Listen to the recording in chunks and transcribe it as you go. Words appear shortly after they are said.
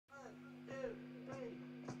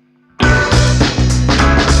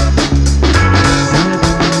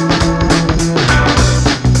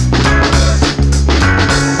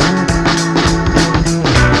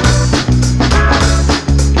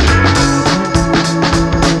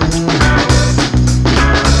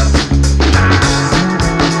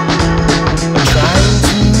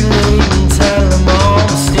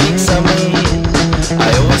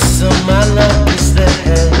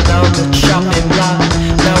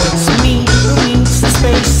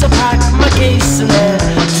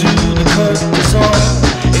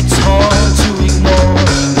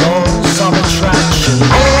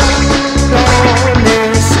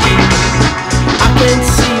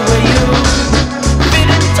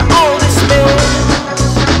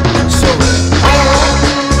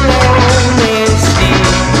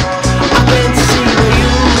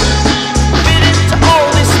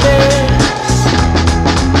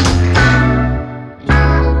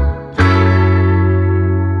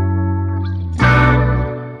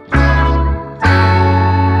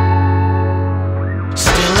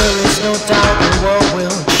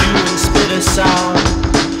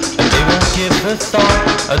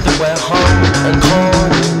we're home and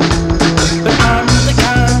cold. But I'm the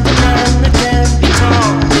kind of man that can be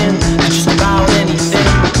talking just about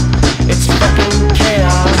anything. It's fucking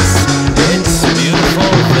chaos, it's a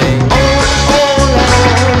beautiful thing. All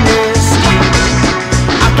honesty,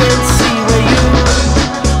 I can see where you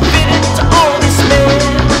fit into all this mess.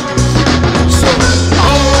 So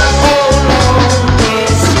all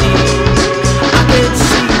honesty, I can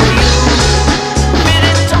see where you fit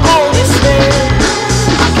into all this mess.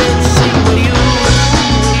 I can see where you.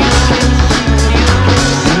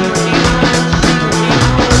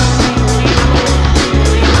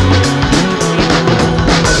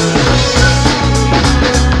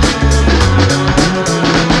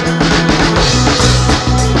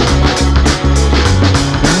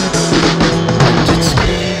 It's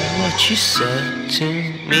clear what you said to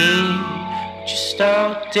me. Just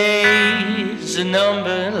our days, a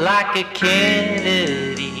number like a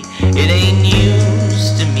Kennedy. It ain't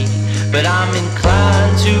news to me, but I'm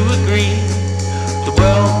inclined to agree. The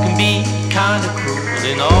world can be kinda cruel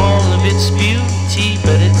in all of its beauty,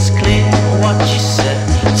 but